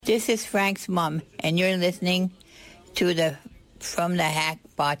This is Frank's mom, and you're listening to the From the Hack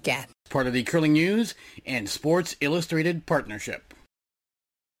podcast. Part of the Curling News and Sports Illustrated partnership.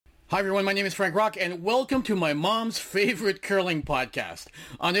 Hi everyone, my name is Frank Rock, and welcome to my mom's favorite curling podcast.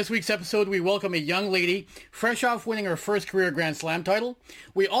 On this week's episode, we welcome a young lady fresh off winning her first career Grand Slam title.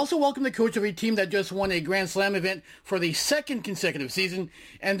 We also welcome the coach of a team that just won a Grand Slam event for the second consecutive season,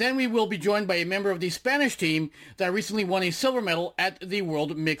 and then we will be joined by a member of the Spanish team that recently won a silver medal at the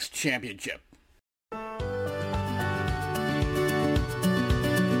World Mixed Championship.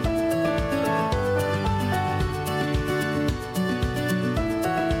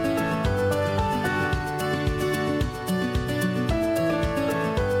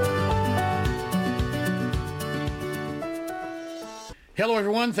 Hello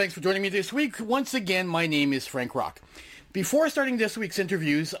everyone, thanks for joining me this week. Once again, my name is Frank Rock. Before starting this week's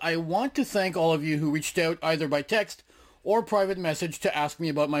interviews, I want to thank all of you who reached out either by text or private message to ask me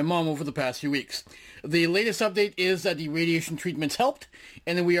about my mom over the past few weeks. The latest update is that the radiation treatments helped,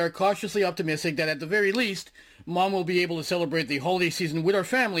 and we are cautiously optimistic that at the very least, Mom will be able to celebrate the holiday season with our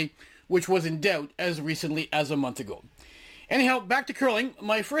family, which was in doubt as recently as a month ago. Anyhow, back to curling.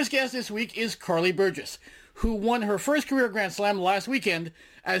 My first guest this week is Karlee Burgess, who won her first career Grand Slam last weekend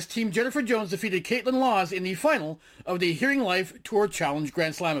as Team Jennifer Jones defeated Caitlin Laws in the final of the Hearing Life Tour Challenge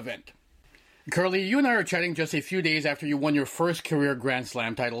Grand Slam event. Karlee, you and I are chatting just a few days after you won your first career Grand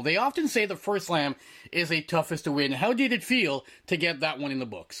Slam title. They often say the first slam is the toughest to win. How did it feel to get that one in the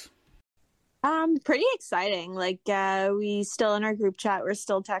books? Pretty exciting. We still in our group chat, we're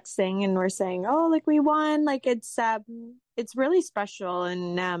still texting and we're saying, we won. It's really special.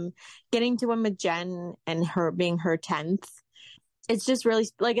 And, getting to win with Jen and her being her 10th, it's just really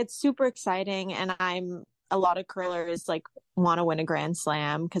it's super exciting. And a lot of curlers want to win a Grand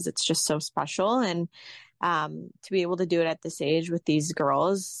Slam because it's just so special. And, to be able to do it at this age with these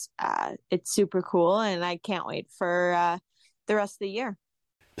girls, it's super cool. And I can't wait for, the rest of the year.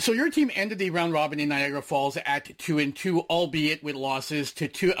 So your team ended the round robin in Niagara Falls at 2-2, albeit with losses to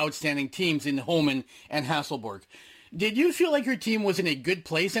two outstanding teams in Homan and Hasselborg. Did you feel like your team was in a good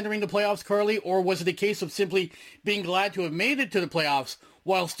place entering the playoffs, Karlee, or was it a case of simply being glad to have made it to the playoffs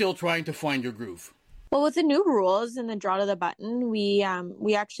while still trying to find your groove? Well, with the new rules and the draw to the button, we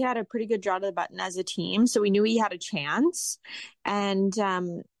actually had a pretty good draw to the button as a team, so we knew we had a chance. And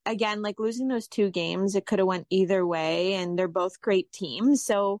again, losing those two games, it could have went either way, and they're both great teams.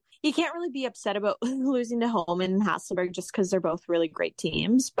 So you can't really be upset about losing to Homan and Hasselborg just because they're both really great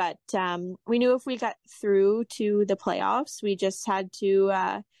teams. But we knew if we got through to the playoffs, we just had to,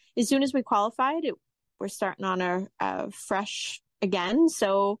 as soon as we qualified, we're starting on a fresh again.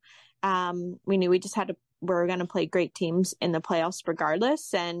 So we knew we're going to play great teams in the playoffs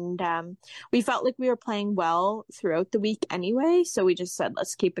regardless. And we felt like we were playing well throughout the week anyway. So we just said,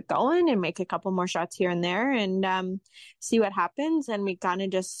 let's keep it going and make a couple more shots here and there and see what happens. And we kind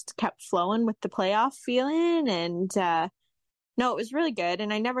of just kept flowing with the playoff feeling. And no, it was really good.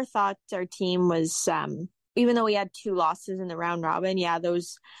 And I never thought our team was, even though we had two losses in the round robin,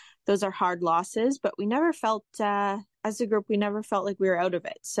 those are hard losses, but we never felt, as a group, we never felt like we were out of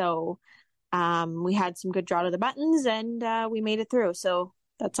it. So we had some good draw to the buttons and we made it through. So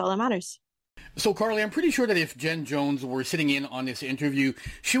that's all that matters. So, Karlee, I'm pretty sure that if Jen Jones were sitting in on this interview,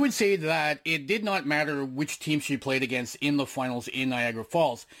 she would say that it did not matter which team she played against in the finals in Niagara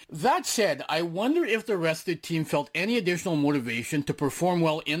Falls. That said, I wonder if the rest of the team felt any additional motivation to perform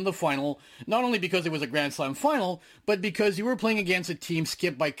well in the final, not only because it was a Grand Slam final, but because you were playing against a team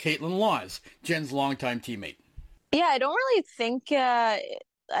skipped by Caitlin Laws, Jen's longtime teammate. Yeah, I don't really think...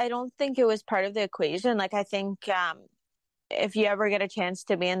 I don't think it was part of the equation. I think if you ever get a chance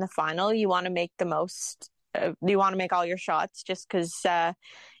to be in the final, you want to make the most, you want to make all your shots just because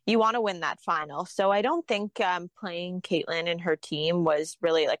you want to win that final. So I don't think playing Caitlin and her team was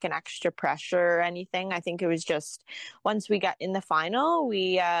really an extra pressure or anything. I think it was just once we got in the final,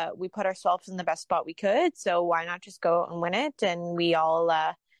 we put ourselves in the best spot we could. So why not just go out and win it? And we all,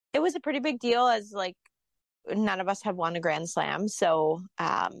 it was a pretty big deal as none of us have won a Grand Slam. So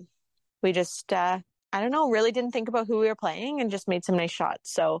we just, really didn't think about who we were playing and just made some nice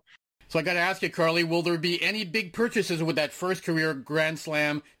shots. So I got to ask you, Karlee, will there be any big purchases with that first career Grand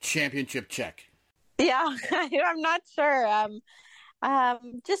Slam championship check? Yeah, I'm not sure.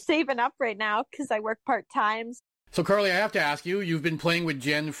 Just saving up right now because I work part-time. So, Karlee, I have to ask you, you've been playing with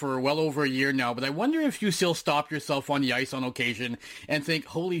Jen for well over a year now, but I wonder if you still stop yourself on the ice on occasion and think,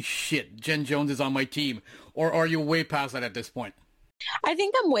 holy shit, Jen Jones is on my team, or are you way past that at this point? I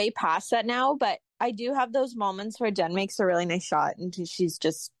think I'm way past that now, but I do have those moments where Jen makes a really nice shot and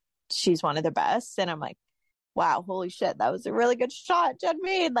she's one of the best. And I'm like, wow, holy shit, that was a really good shot Jen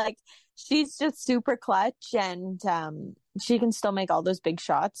made. Like, she's just super clutch, and she can still make all those big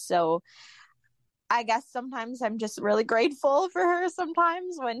shots. So I guess sometimes I'm just really grateful for her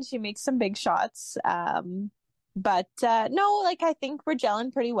sometimes when she makes some big shots. But no, like, I think we're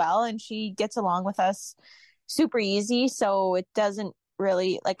gelling pretty well, and she gets along with us super easy. So it doesn't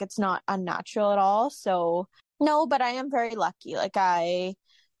really, like, it's not unnatural at all. So no, but I am very lucky. Like, I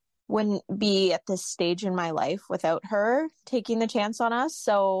wouldn't be at this stage in my life without her taking the chance on us.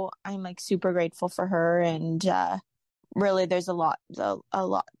 So I'm like super grateful for her, and really there's a lot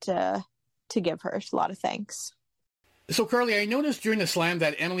to give her, a lot of thanks. So, Karlee, I noticed during the slam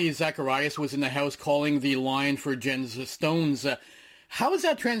that Emily Zacharias was in the house calling the line for Jen's stones. How has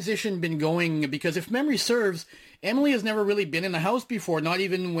that transition been going? Because if memory serves, Emily has never really been in the house before, not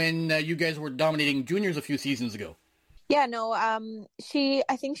even when you guys were dominating juniors a few seasons ago. Yeah, no,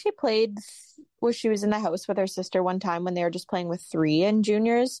 I think she played where she was in the house with her sister one time when they were just playing with 3 in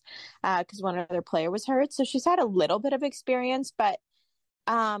juniors, because one other player was hurt. So she's had a little bit of experience, but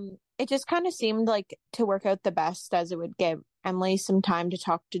it just kind of seemed like to work out the best, as it would give Emily some time to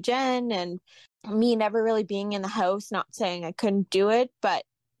talk to Jen, and me never really being in the house, not saying I couldn't do it, but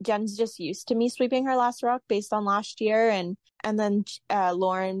Jen's just used to me sweeping her last rock based on last year, and then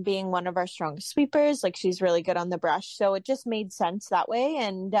Lauren being one of our strongest sweepers, like, she's really good on the brush, so it just made sense that way.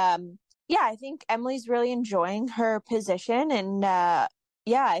 And yeah, I think Emily's really enjoying her position, and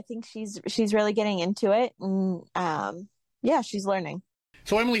yeah, I think she's really getting into it, and yeah, she's learning.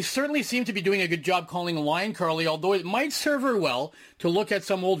 So Emily certainly seemed to be doing a good job calling a line, Karlee, although it might serve her well to look at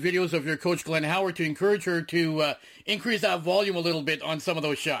some old videos of your coach, Glenn Howard, to encourage her to increase that volume a little bit on some of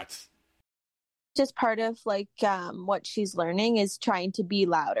those shots. Just part of, like, what she's learning is trying to be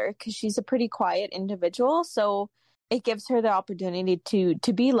louder, because she's a pretty quiet individual. So it gives her the opportunity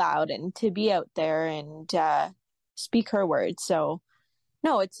to be loud and to be out there and speak her words. So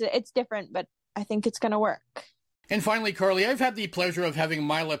no, it's different, but I think it's going to work. And finally, Karlee, I've had the pleasure of having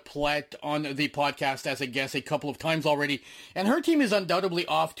Mila Platt on the podcast as a guest a couple of times already, and her team is undoubtedly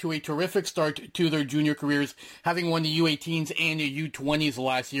off to a terrific start to their junior careers, having won the U18s and the U20s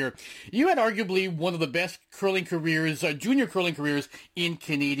last year. You had arguably one of the best curling careers, junior curling careers in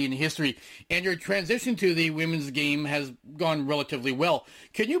Canadian history, and your transition to the women's game has gone relatively well.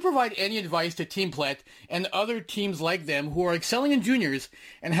 Can you provide any advice to Team Platt and other teams like them who are excelling in juniors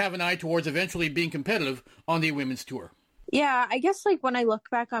and have an eye towards eventually being competitive on the women's tour? Yeah, I guess, like, when I look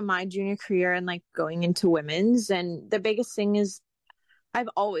back on my junior career and, like, going into women's, and the biggest thing is I've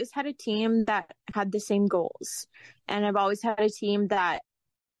always had a team that had the same goals, and I've always had a team that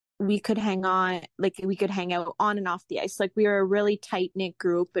we could hang on, like, we could hang out on and off the ice. Like, we were a really tight-knit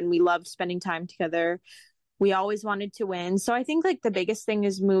group, and we loved spending time together. We always wanted to win. So I think, like, the biggest thing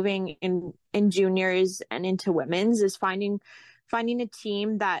is moving in juniors and into women's is finding a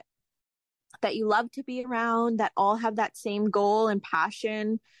team that you love to be around, that all have that same goal and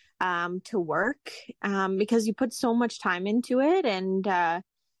passion to work, because you put so much time into it, and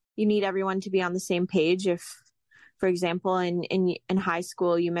you need everyone to be on the same page. If, for example, in high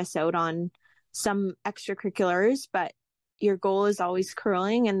school, you miss out on some extracurriculars, but your goal is always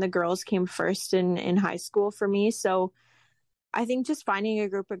curling, and the girls came first in high school for me. So I think just finding a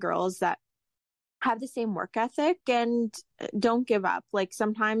group of girls that have the same work ethic and don't give up. Like,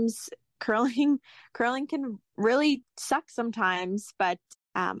 sometimes curling can really suck sometimes, but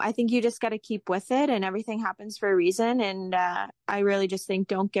I think you just got to keep with it, and everything happens for a reason. And I really just think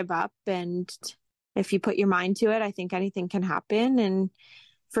don't give up. And if you put your mind to it, I think anything can happen. And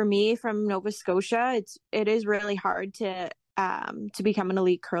for me, from Nova Scotia, it is really hard to become an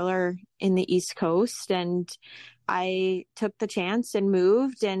elite curler in the East Coast. And I took the chance and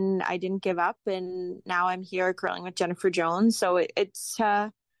moved, and I didn't give up. And now I'm here curling with Jennifer Jones. So it's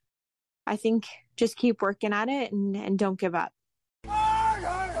I think just keep working at it and don't give up.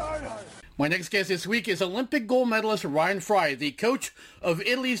 My next guest this week is Olympic gold medalist Ryan Fry, the coach of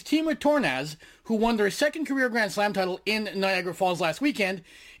Italy's Team Retornaz, who won their second career Grand Slam title in Niagara Falls last weekend,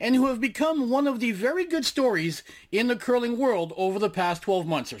 and who have become one of the very good stories in the curling world over the past 12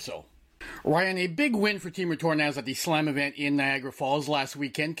 months or so. Ryan, a big win for Team Retornaz at the Slam event in Niagara Falls last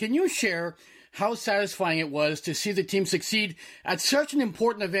weekend. Can you share how satisfying it was to see the team succeed at such an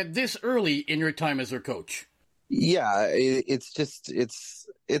important event this early in your time as their coach? Yeah, it's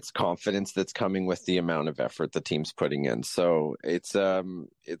confidence that's coming with the amount of effort the team's putting in. So it's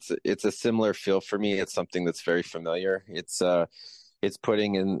a similar feel for me. It's something that's very familiar. It's it's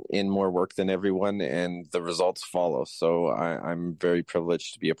putting in more work than everyone, and the results follow. So I'm very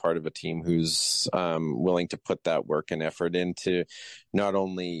privileged to be a part of a team who's willing to put that work and effort into not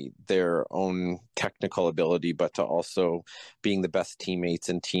only their own technical ability, but to also being the best teammates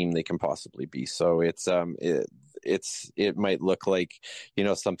and team they can possibly be. So it might look like,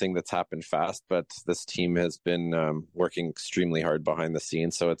 something that's happened fast, but this team has been working extremely hard behind the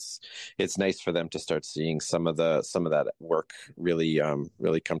scenes. So it's nice for them to start seeing some of that work really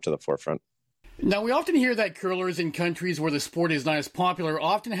come to the forefront. Now, we often hear that curlers in countries where the sport is not as popular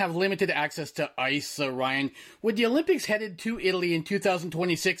often have limited access to ice. Ryan, with the Olympics headed to Italy in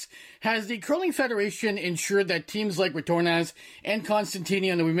 2026, has the Curling Federation ensured that teams like Retornaz and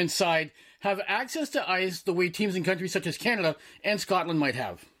Constantini on the women's side have access to ice the way teams in countries such as Canada and Scotland might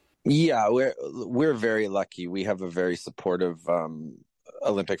have? Yeah, we're very lucky. We have a very supportive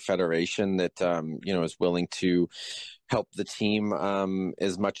Olympic Federation that is willing to help the team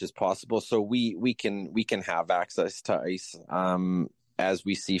as much as possible. So we can have access to ice as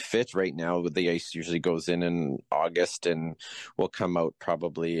we see fit. Right now, the ice usually goes in August and will come out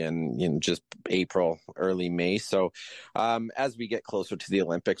probably in just April, early May. So as we get closer to the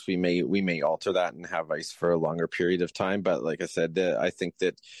Olympics, we may alter that and have ice for a longer period of time. But like I said, I think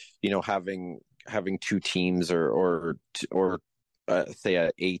that having two teams or say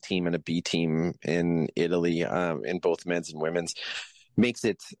a team and a B team in Italy in both men's and women's makes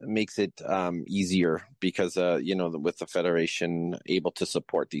it easier because with the federation able to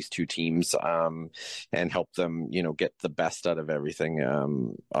support these two teams and help them get the best out of everything,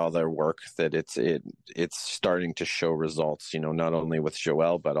 all their work, that it's starting to show results, not only with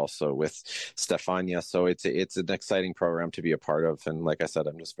Joelle but also with Stefania. So it's an exciting program to be a part of, and like I said,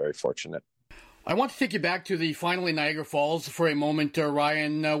 I'm just very fortunate. I want to take you back to the final in Niagara Falls for a moment,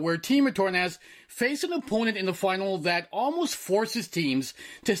 Ryan, where Team Retornaz faced an opponent in the final that almost forces teams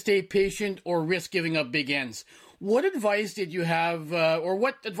to stay patient or risk giving up big ends. What advice did you have, or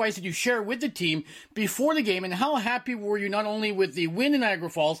what advice did you share with the team before the game, and how happy were you not only with the win in Niagara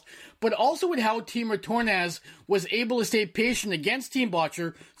Falls, but also with how Team Retornaz was able to stay patient against Team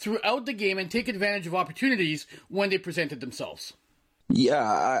Botcher throughout the game and take advantage of opportunities when they presented themselves?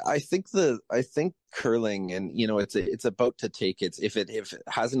 Yeah, I think curling, and it's about to take if it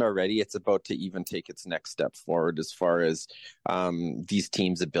hasn't already, it's about to even take its next step forward as far as these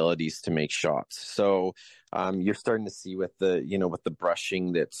teams' abilities to make shots. So you're starting to see with the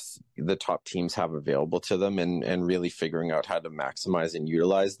brushing that the top teams have available to them, and really figuring out how to maximize and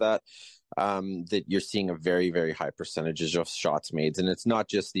utilize that. That you're seeing a very, very high percentage of shots made. And it's not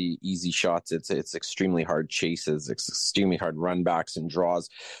just the easy shots. It's extremely hard chases, it's extremely hard run backs and draws.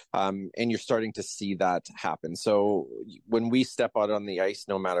 And you're starting to see that happen. So when we step out on the ice,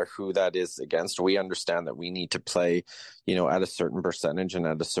 no matter who that is against, we understand that we need to play, at a certain percentage and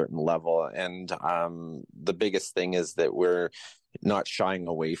at a certain level. And the biggest thing is that we're not shying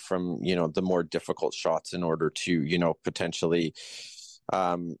away from, the more difficult shots in order to, potentially,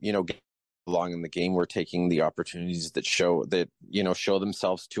 get along in the game. We're taking the opportunities that show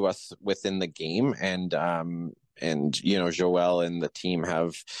themselves to us within the game, and Joelle and the team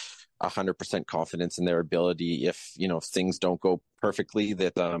have 100% confidence in their ability. If things don't go perfectly,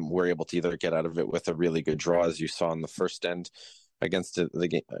 that we're able to either get out of it with a really good draw, as you saw in the first end against the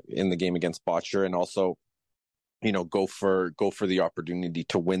game, in the game against Botcher, and also go for the opportunity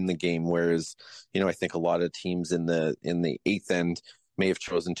to win the game. Whereas I think a lot of teams in the eighth end may have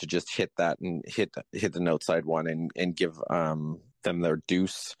chosen to just hit that and hit an outside one and give them their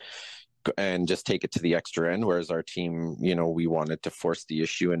deuce and just take it to the extra end. Whereas our team, we wanted to force the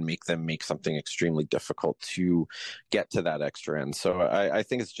issue and make them make something extremely difficult to get to that extra end. So I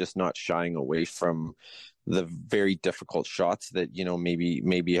think it's just not shying away from the very difficult shots that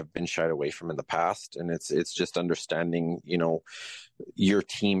maybe have been shied away from in the past, and it's just understanding your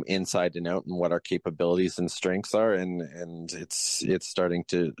team inside and out and what our capabilities and strengths are, and it's starting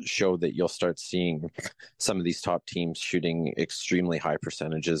to show that you'll start seeing some of these top teams shooting extremely high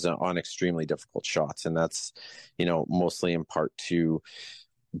percentages on extremely difficult shots, and that's mostly in part to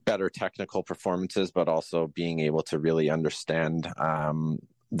better technical performances, but also being able to really understand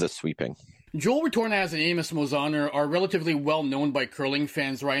the sweeping. Joel Retornaz and Amos Mozon are relatively well known by curling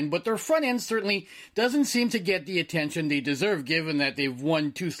fans, Ryan, but their front end certainly doesn't seem to get the attention they deserve, given that they've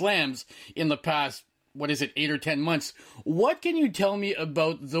won 2 slams in the past, 8 or 10 months. What can you tell me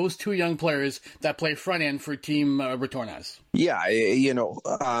about those 2 young players that play front end for Team Retornaz? Yeah,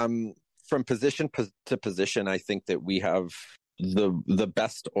 from position to position, I think that we have the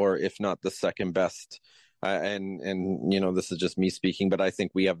best, or if not the second best, and this is just me speaking, but I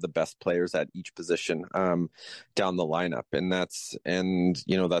think we have the best players at each position down the lineup, and that's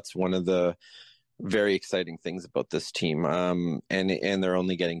one of the very exciting things about this team. And they're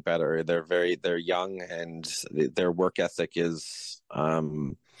only getting better. They're young, and their work ethic is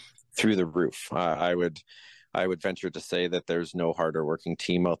through the roof. I would venture to say that there's no harder working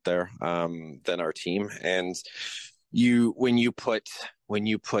team out there than our team. And when you put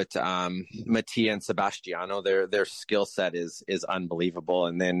Mattia and Sebastiano, their skill set is unbelievable.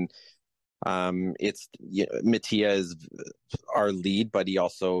 And then Mattia is our lead, but he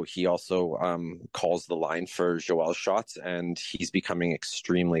also calls the line for Joel's shots, and he's becoming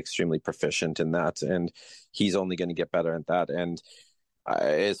extremely proficient in that, and he's only going to get better at that. And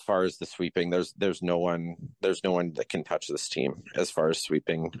as far as the sweeping, there's no one that can touch this team as far as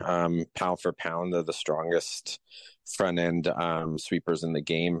sweeping. Pound for pound, they're the strongest front end sweepers in the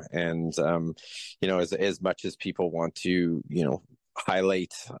game. And as much as people want to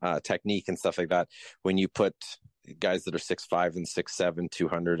highlight technique and stuff like that, when you put guys that are 6'5" and 6'7",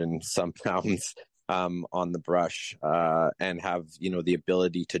 200 and some pounds on the brush and have the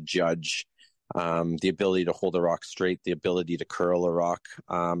ability to judge, the ability to hold a rock straight, the ability to curl a rock,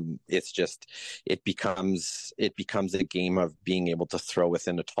 it becomes a game of being able to throw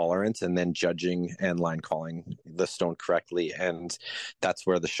within a tolerance and then judging and line calling the stone correctly. And that's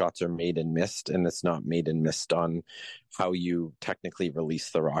where the shots are made and missed, and it's not made and missed on how you technically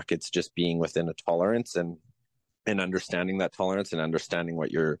release the rock. It's just being within a tolerance and understanding that tolerance and understanding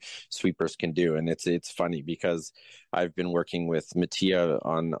what your sweepers can do. And it's funny because I've been working with Mattia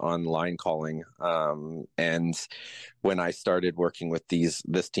on line calling. And when I started working with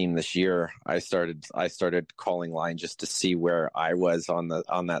this team this year, I started calling line just to see where I was on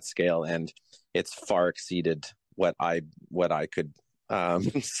that scale. And it's far exceeded what I could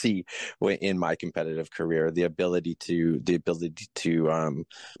see in my competitive career. The ability to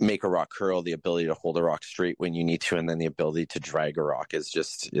make a rock curl, the ability to hold a rock straight when you need to, and then the ability to drag a rock is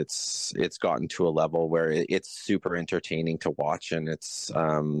just it's gotten to a level where it's super entertaining to watch. And it's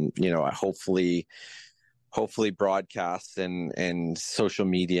hopefully broadcasts and social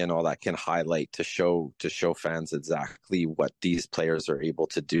media and all that can highlight to show fans exactly what these players are able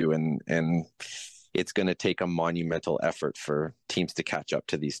to do. And it's going to take a monumental effort for teams to catch up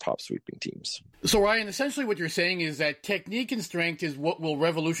to these top sweeping teams. So, Ryan, essentially what you're saying is that technique and strength is what will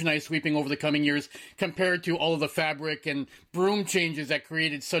revolutionize sweeping over the coming years compared to all of the fabric and broom changes that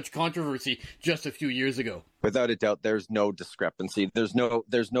created such controversy just a few years ago. Without a doubt, there's no discrepancy. There's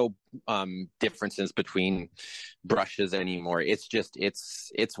no differences between brushes anymore. It's just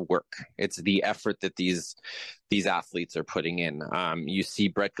it's work. It's the effort that these athletes are putting in. You see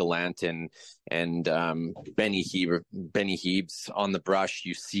Brett Gallant and Benny Heebs on the brush.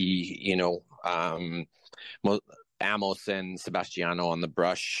 You see Amos and Sebastiano on the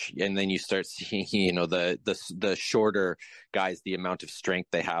brush, and then you start seeing the shorter guys, the amount of strength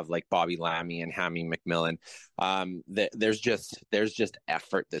they have, like Bobby Lammy and Hammy McMillan. There's just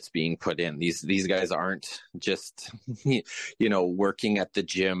effort that's being put in. These guys aren't just working at the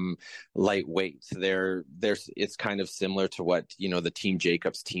gym lightweight. It's kind of similar to what the Team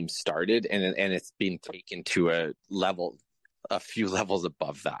Jacobs team started, and it's been taken to a few levels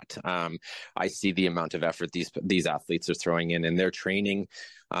above that. I see the amount of effort these athletes are throwing in, and they're training,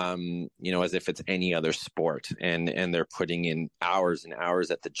 as if it's any other sport, and they're putting in hours and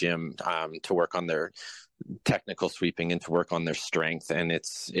hours at the gym to work on their technical sweeping and to work on their strength, and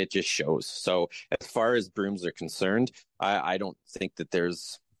it just shows. So as far as brooms are concerned, I don't think that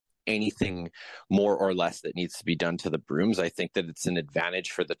there's anything more or less that needs to be done to the brooms. I think that it's an advantage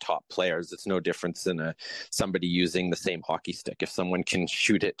for the top players. It's no difference than somebody using the same hockey stick. If someone can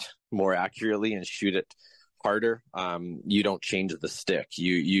shoot it more accurately and shoot it harder, you don't change the stick.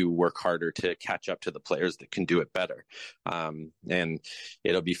 You work harder to catch up to the players that can do it better. And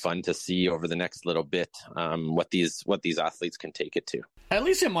it'll be fun to see over the next little bit what these athletes can take it to. At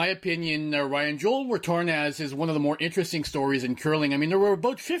least in my opinion, Ryan, Joel Retornaz is one of the more interesting stories in curling. I mean, there were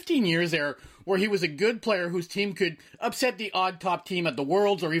about 15 years there where he was a good player whose team could upset the odd top team at the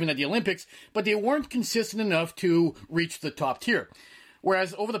Worlds or even at the Olympics, but they weren't consistent enough to reach the top tier.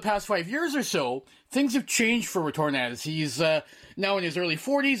 Whereas over the past 5 years or so, things have changed for Retornaz. He's now in his early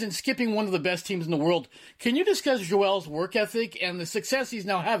 40s and skipping one of the best teams in the world. Can you discuss Joel's work ethic and the success he's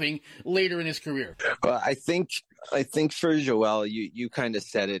now having later in his career? Well, I think for Joel, you kind of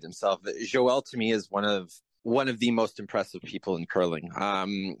said it himself. Joel, to me, is one of the most impressive people in curling.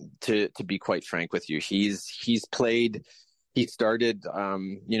 To be quite frank with you, he's played he started,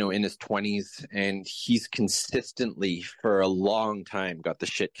 in his 20s, and he's consistently for a long time got the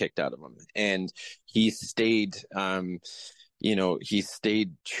shit kicked out of him. And he stayed, he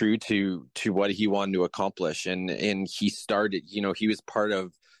stayed true to what he wanted to accomplish. And he started, he was part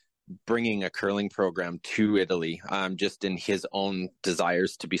of bringing a curling program to Italy, just in his own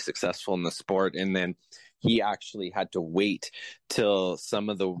desires to be successful in the sport. And then he actually had to wait till some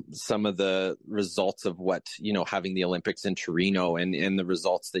of the results of what, having the Olympics in Torino and the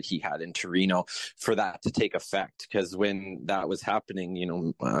results that he had in Torino for that to take effect. Because when that was happening,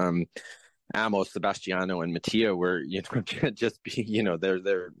 Amos, Sebastiano, and Mattia were, just be,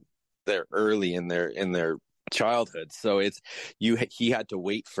 they're early in their childhood. So he had to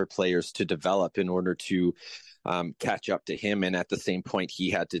wait for players to develop in order to catch up to him. And at the same point, he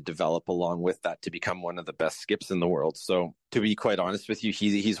had to develop along with that to become one of the best skips in the world. So to be quite honest with you,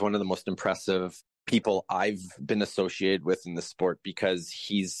 he's one of the most impressive people I've been associated with in the sport, because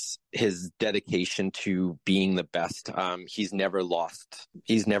his dedication to being the best. He's never lost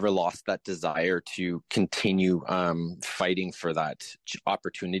that desire to continue fighting for that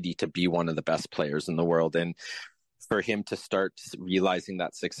opportunity to be one of the best players in the world. And for him to start realizing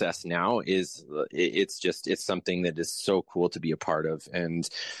that success now it's something that is so cool to be a part of. And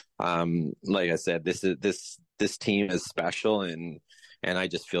like I said, this team is special, and I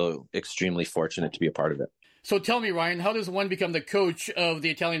just feel extremely fortunate to be a part of it. So tell me, Ryan, how does one become the coach of the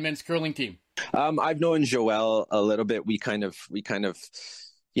Italian men's curling team? I've known Joel a little bit. We kind of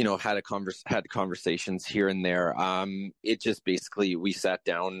had conversations here and there. It just basically, we sat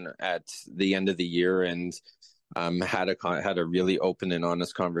down at the end of the year and had a really open and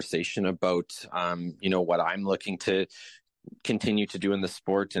honest conversation about what I'm looking to continue to do in the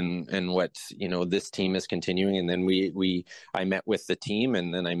sport, and what this team is continuing. And then I met with the team,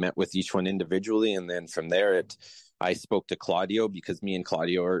 and then I met with each one individually, and then from there I spoke to Claudio, because me and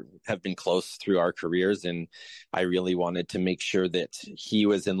Claudio have been close through our careers, and I really wanted to make sure that he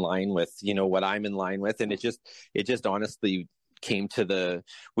was in line with what I'm in line with. And it just honestly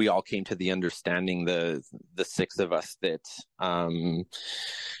we all came to the understanding, the six of us, that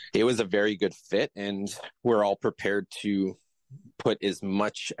it was a very good fit, and we're all prepared to put as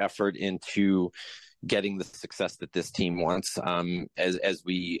much effort into getting the success that this team wants, as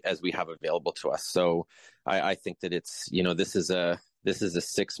we have available to us. So I think that it's, this is a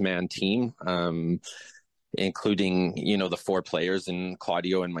 6-man team, including, the 4 players and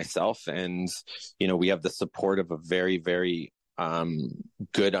Claudio and myself. And, we have the support of a very, very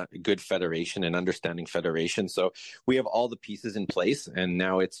good federation and understanding federation. So we have all the pieces in place, and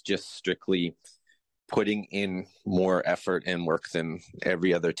now it's just strictly putting in more effort and work than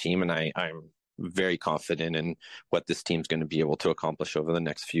every other team. And I'm very confident in what this team's going to be able to accomplish over the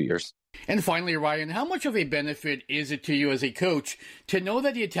next few years. And finally, Ryan, how much of a benefit is it to you as a coach to know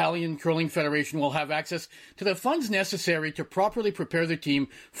that the Italian Curling Federation will have access to the funds necessary to properly prepare the team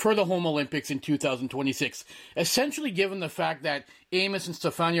for the home Olympics in 2026? Essentially, given the fact that Amos and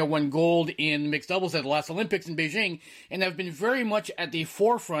Stefania won gold in mixed doubles at the last Olympics in Beijing and have been very much at the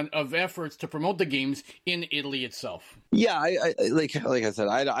forefront of efforts to promote the games in Italy itself. Yeah, I like I said,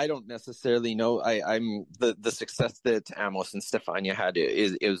 I don't necessarily know. I'm the success that Amos and Stefania had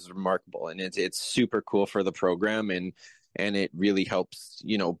is remarkable, and it's super cool for the program, and it really helps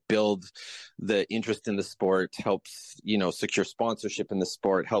build the interest in the sport, helps secure sponsorship in the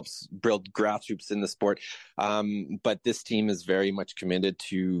sport, helps build grassroots in the sport. But this team is very much committed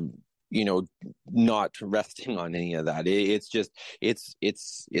to not resting on any of that. It's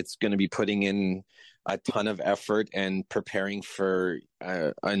going to be putting in a ton of effort and preparing for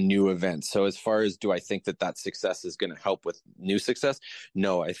a new event. So as far as, do I think that success is going to help with new success?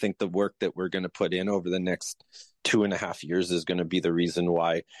 No, I think the work that we're going to put in over the next 2.5 years is going to be the reason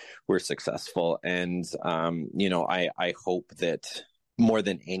why we're successful. And, I hope that more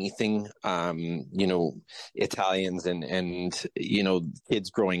than anything, Italians and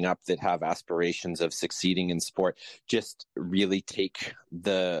kids growing up that have aspirations of succeeding in sport just really take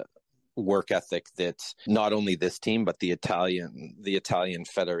the work ethic that not only this team, but the Italian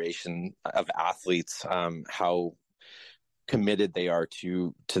Federation of Athletes, how committed they are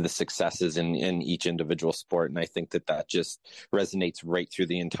to the successes in each individual sport. And I think that just resonates right through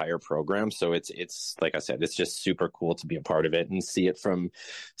the entire program. So it's like I said, it's just super cool to be a part of it and see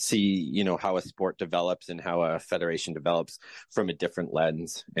how a sport develops and how a federation develops from a different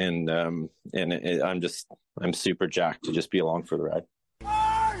lens. And I'm super jacked to just be along for the ride.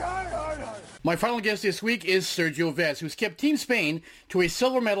 My final guest this week is Sergio Vez, who's kept Team Spain to a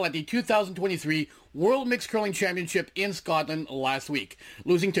silver medal at the 2023 World Mixed Curling Championship in Scotland last week,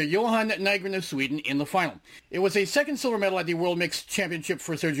 losing to Johan Nygren of Sweden in the final. It was a second silver medal at the World Mixed Championship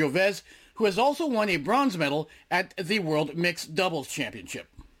for Sergio Vez, who has also won a bronze medal at the World Mixed Doubles Championship.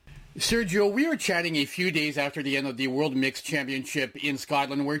 Sergio, we were chatting a few days after the end of the World Mixed Championship in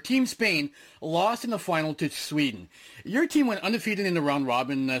Scotland, where Team Spain lost in the final to Sweden. Your team went undefeated in the round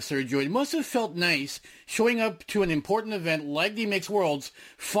robin, Sergio. It must have felt nice showing up to an important event like the Mixed Worlds,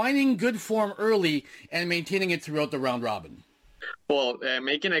 finding good form early and maintaining it throughout the round robin. Well,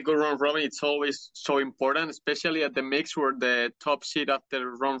 making a good round robin, it's always so important, especially at the mix where the top seed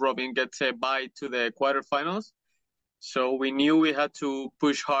after round robin gets a bye to the quarterfinals. So we knew we had to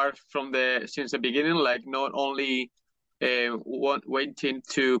push hard since the beginning, like not only waiting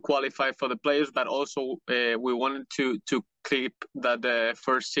to qualify for the players, but also we wanted to keep that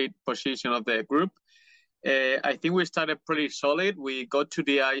first seed position of the group. I think we started pretty solid. We got to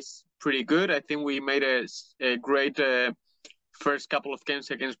the ice pretty good. I think we made a great first couple of games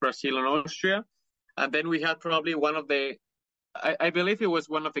against Brazil and Austria. And then we had probably I believe it was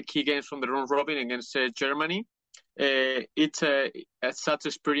one of the key games from the round robin against Germany. It's such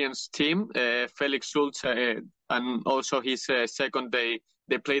experienced team. Felix Schultz and also his second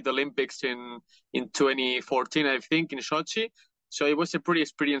they played the Olympics in 2014, I think, in Sochi. So it was a pretty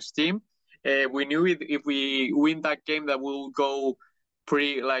experienced team. We knew if we win that game that we'll go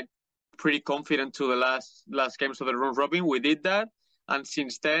pretty confident to the last games of the round robin. We did that, and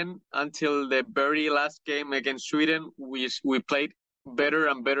since then until the very last game against Sweden, we played better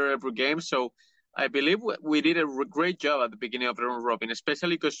and better every game. So I believe we did a great job at the beginning of the round robin,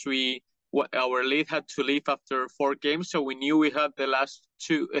 especially because our lead had to leave after 4 games. So we knew we had the last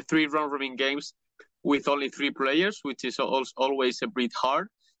 3 round robin games with only 3 players, which is always a bit hard,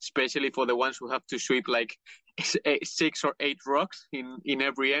 especially for the ones who have to sweep like 6 or 8 rocks in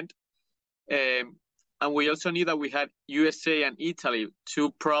every end. And we also knew that we had USA and Italy,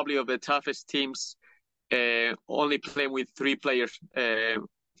 2 probably of the toughest teams, only playing with 3 players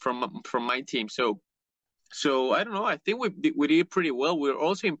from my team. So I don't know. I think we did pretty well. We're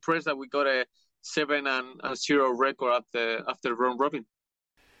also impressed that we got a 7-0 record after round robin.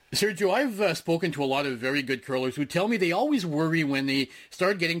 Sergio, I've spoken to a lot of very good curlers who tell me they always worry when they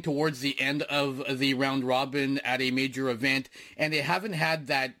start getting towards the end of the round robin at a major event and they haven't had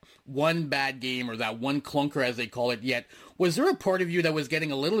that one bad game or that one clunker, as they call it, yet. Was there a part of you that was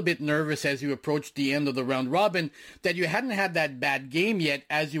getting a little bit nervous as you approached the end of the round robin that you hadn't had that bad game yet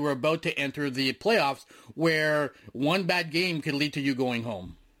as you were about to enter the playoffs where one bad game could lead to you going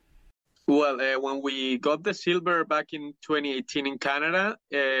home? Well, when we got the silver back in 2018 in Canada,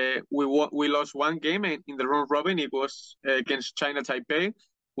 we lost one game in the round robin. It was against China Taipei,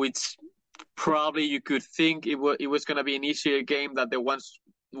 which probably you could think it was going to be an easier game than the ones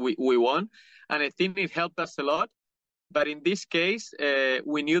we won. And I think it helped us a lot. But in this case,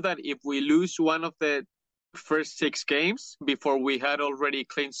 we knew that if we lose one of the first 6 games before we had already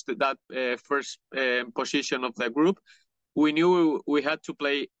clinched that first position of the group, we knew we had to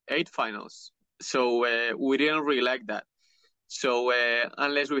play 8 finals. So we didn't really like that. So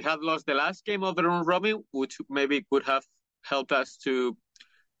unless we had lost the last game of the round robin, which maybe could have helped us to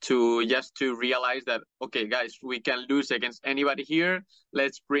realize that, okay, guys, we can lose against anybody here.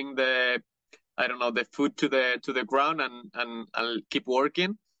 Let's bring the foot to the ground and keep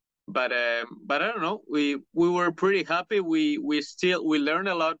working. But I don't know. We were pretty happy. We learned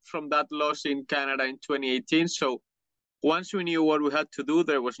a lot from that loss in Canada in 2018. So once we knew what we had to do,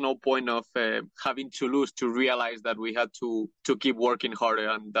 there was no point of having to lose to realize that we had to keep working harder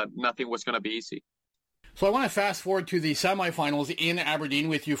and that nothing was going to be easy. So I want to fast forward to the semifinals in Aberdeen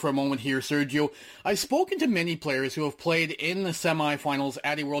with you for a moment here, Sergio. I've spoken to many players who have played in the semifinals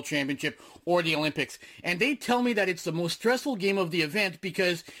at a World Championship or the Olympics, and they tell me that it's the most stressful game of the event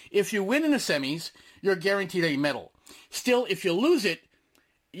because if you win in the semis, you're guaranteed a medal. Still, if you lose it,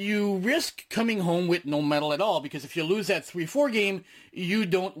 you risk coming home with no medal at all because if you lose that 3-4 game, you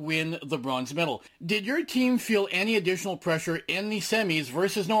don't win the bronze medal. Did your team feel any additional pressure in the semis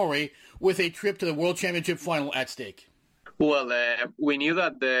versus Norway with a trip to the World Championship final at stake? Well, we knew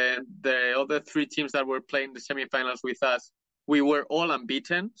that the other 3 teams that were playing the semifinals with us, we were all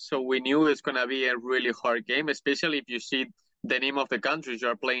unbeaten. So we knew it's going to be a really hard game, especially if you see the name of the countries.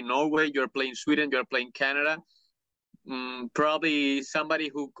 You're playing Norway, you're playing Sweden, you're playing Canada. Probably somebody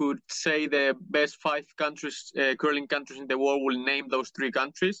who could say the best 5 countries, curling countries in the world will name those 3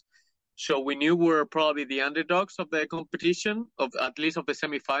 countries. So we knew we were probably the underdogs of the competition, at least of the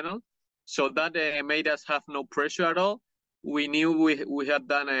semifinal. So that made us have no pressure at all. we knew we had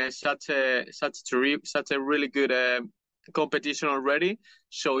done such a really good competition already.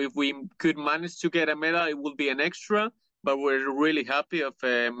 So if we could manage to get a medal, it would be an extra. But we're really happy of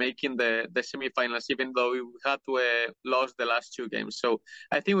making the semifinals, even though we had to lose the last two games. So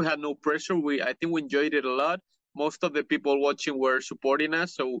I think we had no pressure. I think we enjoyed it a lot. Most of the people watching were supporting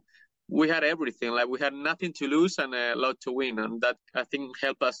us, so we had everything. Like, we had nothing to lose and a lot to win, and that, I think,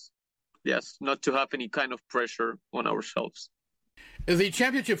 helped us, yes, not to have any kind of pressure on ourselves. The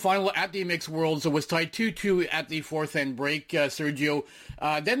championship final at the Mixed Worlds was tied 2-2 at the fourth end break, Sergio.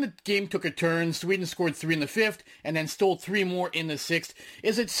 Then the game took a turn. Sweden scored 3 in the fifth and then stole 3 more in the sixth.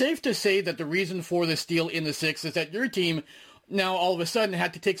 Is it safe to say that the reason for the steal in the sixth is that your team now all of a sudden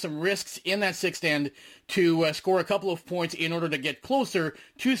had to take some risks in that sixth end to score a couple of points in order to get closer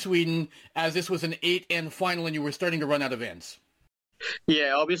to Sweden, as this was an 8-end final and you were starting to run out of ends?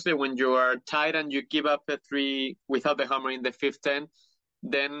 Yeah, obviously when you are tied and you give up a 3 without the hammer in the fifth end,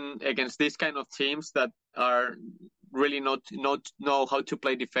 then against these kind of teams that are really not know how to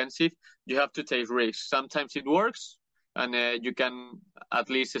play defensive, you have to take risks. Sometimes it works and you can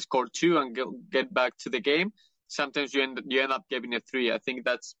at least score 2 and get back to the game. Sometimes you end up giving a 3. I think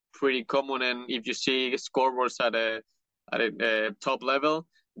that's pretty common, and if you see scoreboards at a top level,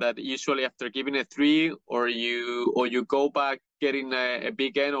 that usually after giving a 3 or you go back getting a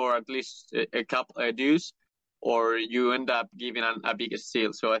big end or at least a couple deuce, or you end up giving a bigger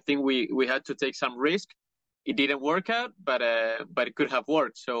steal. So I think we had to take some risk. It didn't work out, but it could have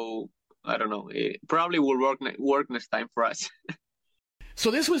worked. So I don't know. It probably will work next time for us. So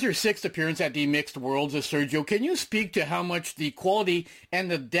this was your 6th appearance at the Mixed Worlds, Sergio. Can you speak to how much the quality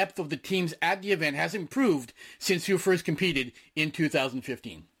and the depth of the teams at the event has improved since you first competed in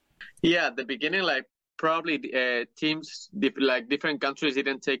 2015? Yeah, at the beginning, like, probably teams, like different countries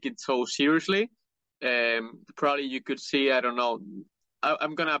didn't take it so seriously. Probably you could see, I don't know,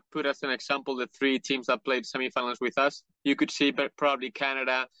 I'm going to put as an example the 3 teams that played semifinals with us. You could see probably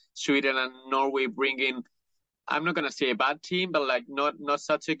Canada, Sweden, and Norway bringing, I'm not going to say a bad team, but like not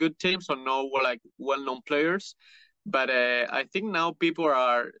such a good team, so no like well-known players. But I think now people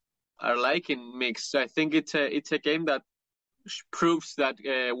are liking mixed. I think it's a game that proves that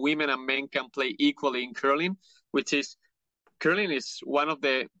women and men can play equally in curling, curling is one of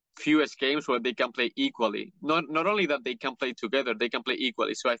the fewest games where they can play equally. Not only that they can play together, they can play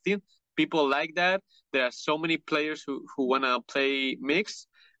equally. So I think people like that. There are so many players who want to play mixed,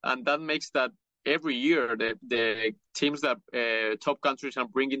 and that makes that every year the teams that top countries are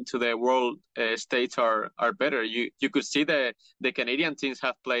bringing to the world stage are better. You could see the Canadian teams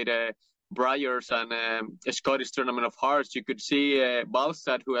have played Briars and a Scottish Tournament of Hearts. You could see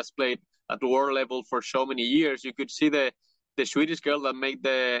Balstad, who has played at the world level for so many years. You could see the Swedish girl that made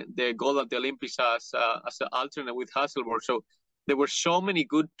the gold at the Olympics as an alternate with Hasselborg. So there were so many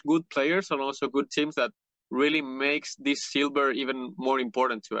good players and also good teams that really makes this silver even more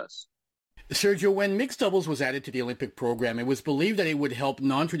important to us. Sergio, when mixed doubles was added to the Olympic program, it was believed that it would help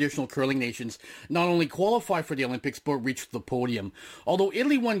non-traditional curling nations not only qualify for the Olympics, but reach the podium. Although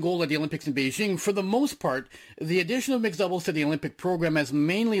Italy won gold at the Olympics in Beijing, for the most part, the addition of mixed doubles to the Olympic program has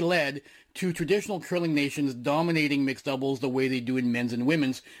mainly led to traditional curling nations dominating mixed doubles the way they do in men's and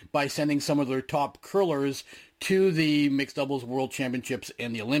women's by sending some of their top curlers to the mixed doubles world championships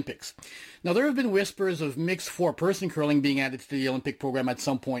and the Olympics. Now, there have been whispers of mixed 4-person curling being added to the Olympic program at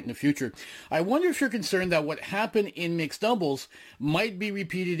some point in the future. I wonder if you're concerned that what happened in mixed doubles might be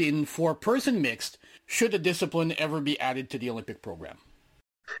repeated in 4-person mixed should the discipline ever be added to the Olympic program.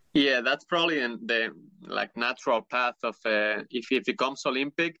 Yeah, that's probably in the natural path of if it becomes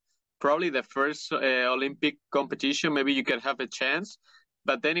Olympic, probably the first Olympic competition, maybe you can have a chance.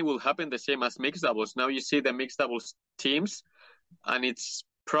 But then it will happen the same as mixed doubles. Now you see the mixed doubles teams, and it's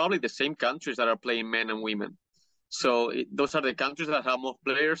probably the same countries that are playing men and women. So those are the countries that have more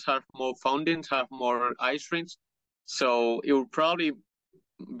players, have more fountains, have more ice rinks. So it will probably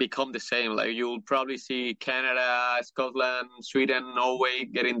become the same. Like, you'll probably see Canada, Scotland, Sweden, Norway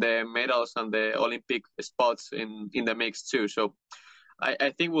getting the medals and the Olympic spots in the mix too. So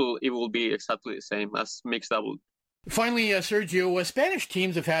I think it will be exactly the same as mixed double. Finally, Sergio, Spanish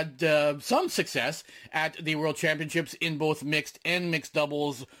teams have had some success at the World Championships in both mixed and mixed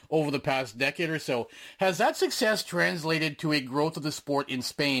doubles over the past decade or so. Has that success translated to a growth of the sport in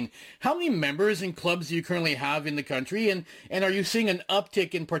Spain? How many members and clubs do you currently have in the country, and are you seeing an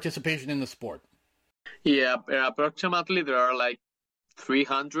uptick in participation in the sport? Yeah, approximately there are like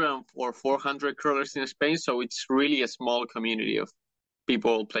 300 or 400 curlers in Spain, so it's really a small community of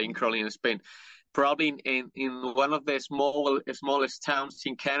people playing curling in Spain. Probably in one of the smallest towns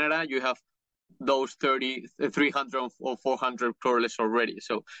in Canada, you have those 300 or 400 curlers already.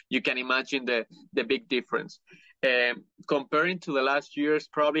 So you can imagine the big difference. Comparing to the last years,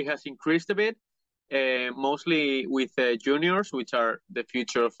 probably has increased a bit, mostly with juniors, which are the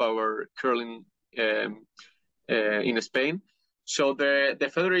future of our curling in Spain. So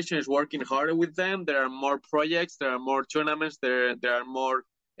the federation is working harder with them. There are more projects, there are more tournaments, there are more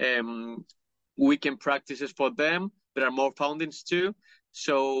weekend practices for them. There are more foundings too.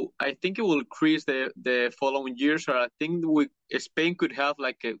 So I think it will increase the following years. So I think Spain could have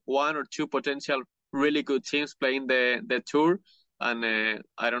like one or two potential really good teams playing the tour. And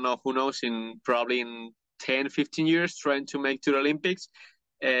I don't know, who knows, probably in 10, 15 years trying to make to the Olympics.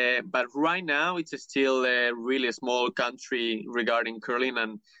 But right now it's still a really small country regarding curling,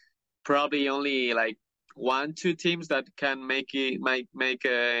 and probably only like 1-2 teams that can make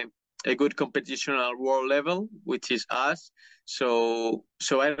a good competition at world level, which is us. So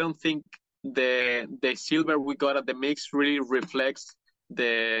I don't think the silver we got at the mix really reflects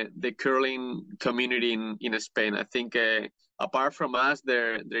the curling community in Spain. I think apart from us,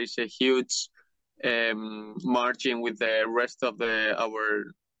 there is a huge margin with the rest of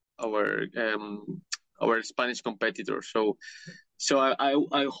our Spanish competitors. So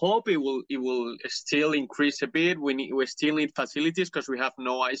I hope it will still increase a bit. We still need facilities because we have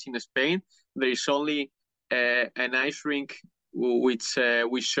no ice in Spain. There is only an ice rink which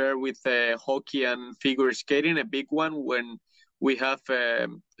we share with hockey and figure skating, a big one. When we have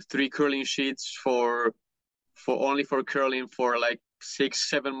 3 curling sheets for curling for like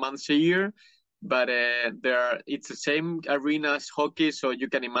 6-7 months a year. But it's the same arena as hockey, so you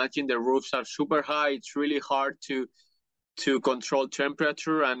can imagine the roofs are super high. It's really hard to control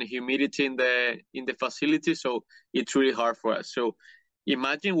temperature and humidity in the facility, so it's really hard for us. So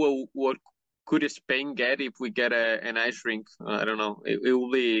imagine what could Spain get if we get an ice rink. I don't know. It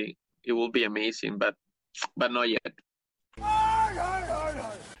will be amazing, but not yet.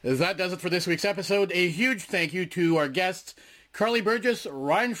 That does it for this week's episode. A huge thank you to our guests, Karlee Burgess,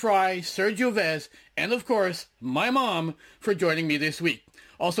 Ryan Fry, Sergio Vez, and of course, my mom, for joining me this week.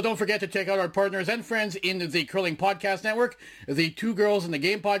 Also, don't forget to check out our partners and friends in the Curling Podcast Network, the Two Girls in the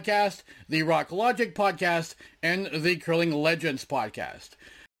Game podcast, the Rock Logic podcast, and the Curling Legends podcast.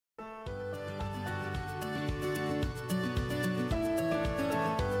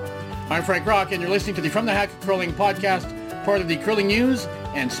 I'm Frank Rock, and you're listening to the From the Hack Curling Podcast, part of the Curling News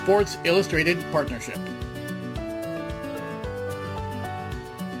and Sports Illustrated Partnership.